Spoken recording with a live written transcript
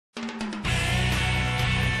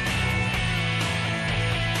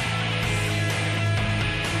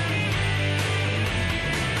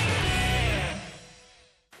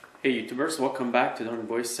Hey YouTubers, welcome back to Darn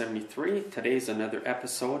Boy 73. Today's another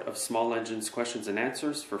episode of Small Engines Questions and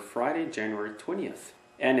Answers for Friday, January 20th.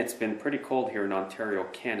 And it's been pretty cold here in Ontario,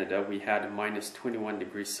 Canada. We had minus 21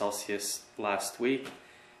 degrees Celsius last week,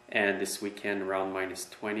 and this weekend around minus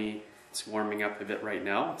 20. It's warming up a bit right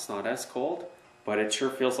now. It's not as cold, but it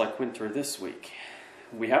sure feels like winter this week.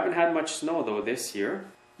 We haven't had much snow though this year.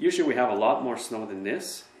 Usually we have a lot more snow than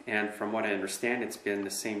this, and from what I understand, it's been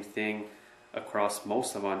the same thing across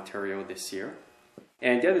most of Ontario this year.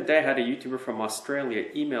 And the other day I had a YouTuber from Australia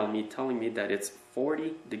email me telling me that it's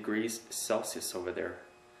 40 degrees Celsius over there.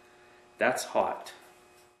 That's hot.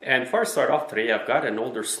 And before I start off today, I've got an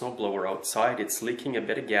older snowblower outside. It's leaking a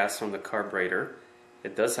bit of gas from the carburetor.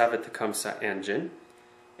 It does have a Tecumseh engine.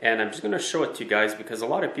 And I'm just going to show it to you guys because a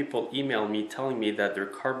lot of people email me telling me that their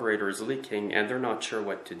carburetor is leaking and they're not sure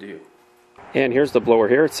what to do. And here's the blower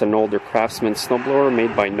here. It's an older Craftsman snowblower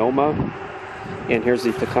made by Noma. And here's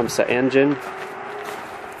the Tecumseh engine.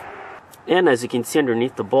 And as you can see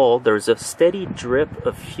underneath the bowl, there's a steady drip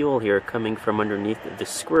of fuel here coming from underneath the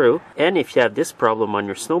screw. And if you have this problem on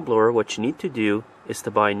your snowblower, what you need to do is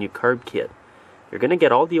to buy a new carb kit. You're going to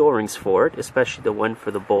get all the O-rings for it, especially the one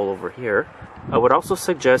for the bowl over here. I would also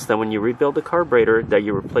suggest that when you rebuild the carburetor that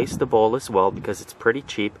you replace the bowl as well because it's pretty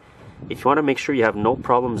cheap. If you want to make sure you have no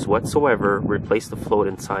problems whatsoever, replace the float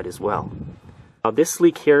inside as well. Now this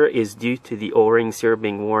leak here is due to the O-rings here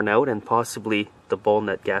being worn out and possibly the bowl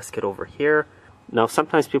nut gasket over here. Now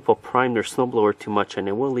sometimes people prime their snowblower too much and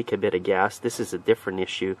it will leak a bit of gas. This is a different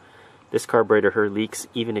issue. This carburetor here leaks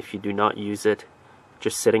even if you do not use it.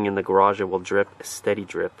 Just sitting in the garage it will drip, a steady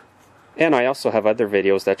drip. And I also have other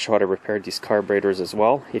videos that show how to repair these carburetors as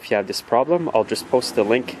well. If you have this problem, I'll just post a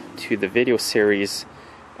link to the video series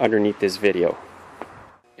underneath this video.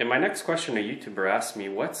 And my next question, a YouTuber asked me,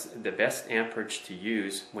 what's the best amperage to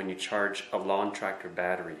use when you charge a lawn tractor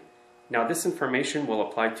battery? Now this information will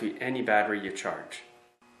apply to any battery you charge.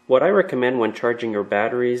 What I recommend when charging your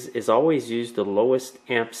batteries is always use the lowest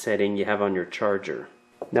amp setting you have on your charger.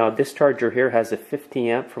 Now this charger here has a 50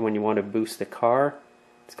 amp for when you want to boost the car.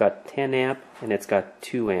 It's got 10 amp and it's got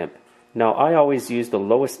 2 amp. Now I always use the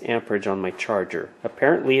lowest amperage on my charger.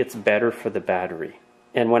 Apparently it's better for the battery.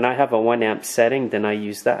 And when I have a 1 amp setting, then I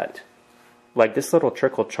use that. Like this little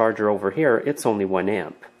trickle charger over here, it's only 1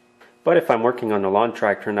 amp. But if I'm working on a lawn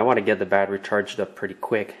tractor and I want to get the battery charged up pretty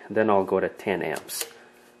quick, then I'll go to 10 amps.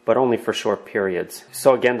 But only for short periods.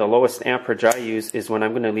 So again, the lowest amperage I use is when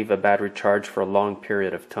I'm going to leave a battery charged for a long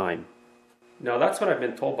period of time. Now that's what I've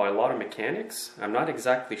been told by a lot of mechanics. I'm not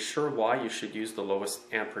exactly sure why you should use the lowest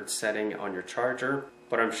amperage setting on your charger,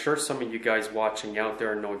 but I'm sure some of you guys watching out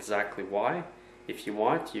there know exactly why. If you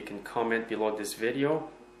want, you can comment below this video.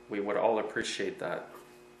 We would all appreciate that.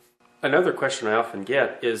 Another question I often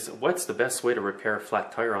get is, what's the best way to repair a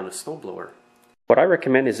flat tire on a snowblower? What I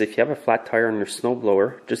recommend is if you have a flat tire on your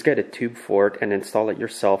snowblower, just get a tube for it and install it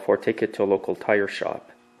yourself or take it to a local tire shop.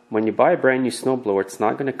 When you buy a brand new snowblower, it's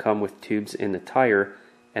not going to come with tubes in the tire,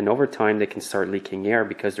 and over time they can start leaking air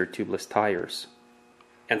because they're tubeless tires.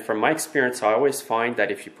 And from my experience, I always find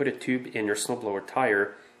that if you put a tube in your snowblower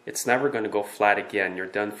tire, it's never going to go flat again. You're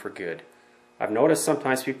done for good. I've noticed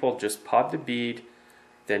sometimes people just pop the bead,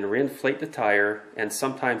 then reinflate the tire, and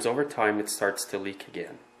sometimes over time it starts to leak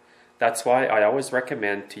again. That's why I always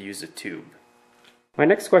recommend to use a tube. My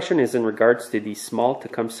next question is in regards to the small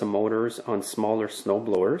Tecumseh motors on smaller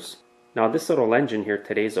snowblowers. Now this little engine here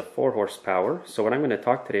today is a 4 horsepower, so what I'm going to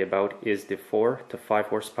talk today about is the 4 to 5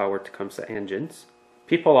 horsepower Tecumseh engines.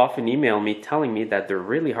 People often email me telling me that they're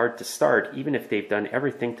really hard to start even if they've done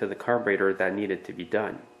everything to the carburetor that needed to be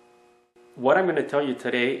done. What I'm going to tell you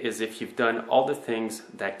today is if you've done all the things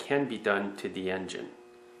that can be done to the engine.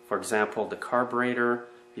 For example, the carburetor,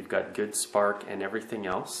 you've got good spark and everything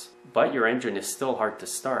else, but your engine is still hard to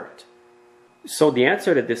start. So the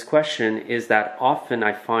answer to this question is that often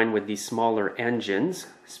I find with these smaller engines,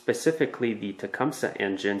 specifically the Tecumseh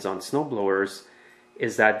engines on snowblowers,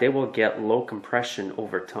 is that they will get low compression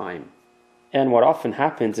over time. And what often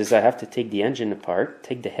happens is I have to take the engine apart,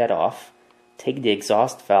 take the head off, take the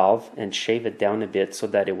exhaust valve and shave it down a bit so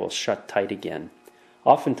that it will shut tight again.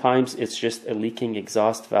 Oftentimes it's just a leaking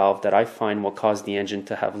exhaust valve that I find will cause the engine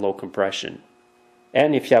to have low compression.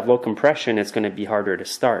 And if you have low compression, it's going to be harder to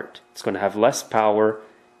start. It's going to have less power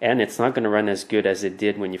and it's not going to run as good as it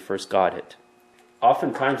did when you first got it.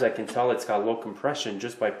 Oftentimes I can tell it's got low compression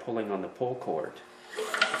just by pulling on the pull cord.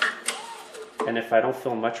 And if I don't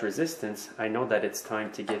feel much resistance, I know that it's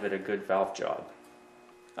time to give it a good valve job.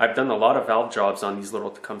 I've done a lot of valve jobs on these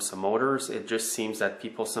little Tecumseh motors. It just seems that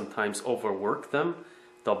people sometimes overwork them.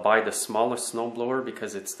 They'll buy the smallest snowblower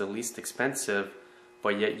because it's the least expensive,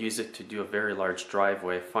 but yet use it to do a very large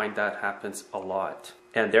driveway. I find that happens a lot.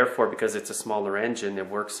 And therefore, because it's a smaller engine, it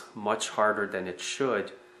works much harder than it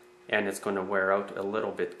should, and it's going to wear out a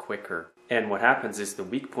little bit quicker. And what happens is the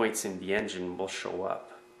weak points in the engine will show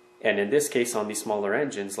up. And in this case, on these smaller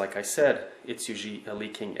engines, like I said, it's usually a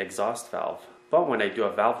leaking exhaust valve. But when I do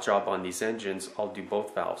a valve job on these engines, I'll do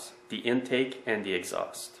both valves, the intake and the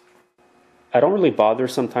exhaust. I don't really bother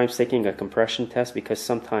sometimes taking a compression test because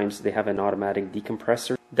sometimes they have an automatic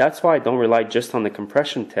decompressor. That's why I don't rely just on the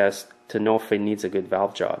compression test to know if it needs a good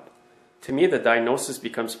valve job. To me, the diagnosis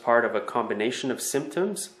becomes part of a combination of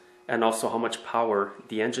symptoms and also how much power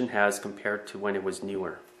the engine has compared to when it was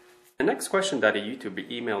newer. The next question that a YouTuber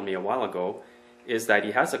emailed me a while ago is that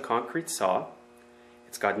he has a concrete saw,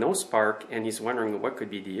 it's got no spark, and he's wondering what could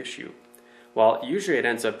be the issue. Well, usually it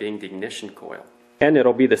ends up being the ignition coil. And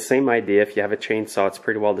it'll be the same idea if you have a chainsaw. It's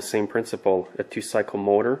pretty well the same principle, a 2-cycle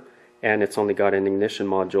motor, and it's only got an ignition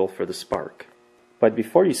module for the spark. But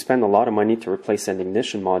before you spend a lot of money to replace an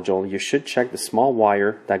ignition module, you should check the small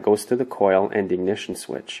wire that goes to the coil and the ignition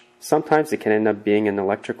switch. Sometimes it can end up being an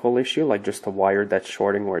electrical issue, like just a wire that's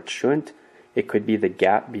shorting where it shouldn't. It could be the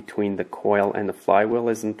gap between the coil and the flywheel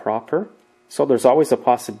isn't proper. So there's always a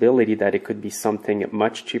possibility that it could be something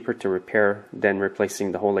much cheaper to repair than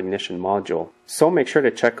replacing the whole ignition module. So make sure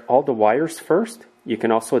to check all the wires first. You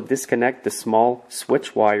can also disconnect the small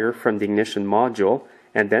switch wire from the ignition module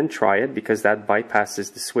and then try it, because that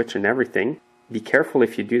bypasses the switch and everything. Be careful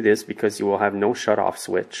if you do this because you will have no shut-off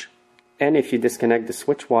switch. And if you disconnect the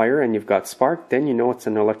switch wire and you've got spark, then you know it's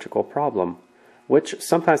an electrical problem, which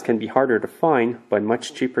sometimes can be harder to find but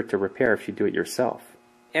much cheaper to repair if you do it yourself.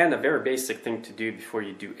 And a very basic thing to do before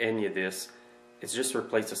you do any of this is just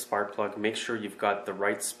replace a spark plug. Make sure you've got the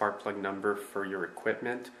right spark plug number for your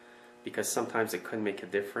equipment, because sometimes it could make a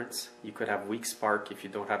difference. You could have weak spark if you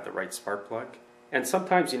don't have the right spark plug. And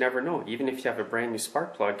sometimes you never know, even if you have a brand new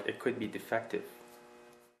spark plug, it could be defective.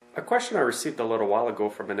 A question I received a little while ago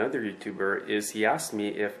from another YouTuber is he asked me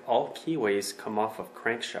if all keyways come off of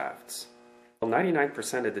crankshafts. Well,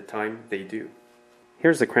 99% of the time they do.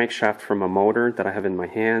 Here's the crankshaft from a motor that I have in my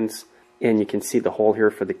hands, and you can see the hole here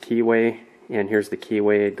for the keyway, and here's the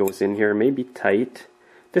keyway. It goes in here, it may be tight.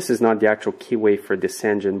 This is not the actual keyway for this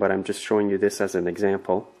engine, but I'm just showing you this as an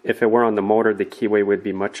example. If it were on the motor, the keyway would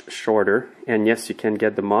be much shorter, and yes, you can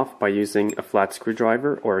get them off by using a flat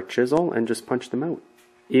screwdriver or a chisel and just punch them out.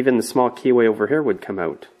 Even the small keyway over here would come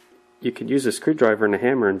out. You could use a screwdriver and a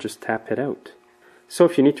hammer and just tap it out. So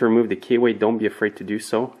if you need to remove the keyway, don't be afraid to do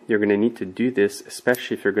so. You're going to need to do this,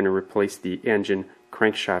 especially if you're going to replace the engine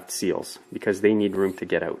crankshaft seals, because they need room to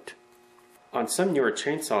get out. On some newer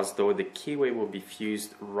chainsaws though, the keyway will be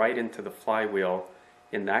fused right into the flywheel.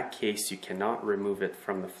 In that case, you cannot remove it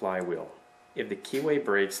from the flywheel. If the keyway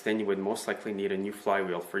breaks, then you would most likely need a new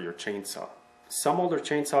flywheel for your chainsaw. Some older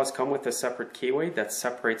chainsaws come with a separate keyway that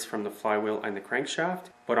separates from the flywheel and the crankshaft,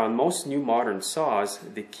 but on most new modern saws,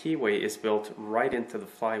 the keyway is built right into the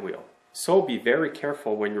flywheel. So be very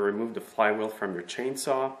careful when you remove the flywheel from your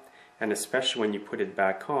chainsaw, and especially when you put it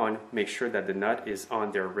back on, make sure that the nut is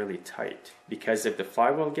on there really tight. Because if the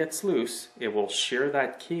flywheel gets loose, it will shear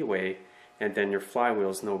that keyway, and then your flywheel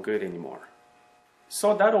is no good anymore.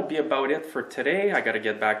 So that'll be about it for today. I gotta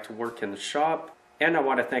get back to work in the shop. And I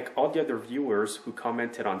want to thank all the other viewers who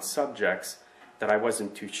commented on subjects that I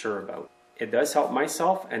wasn't too sure about. It does help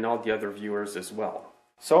myself and all the other viewers as well.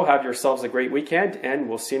 So have yourselves a great weekend, and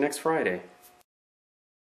we'll see you next Friday.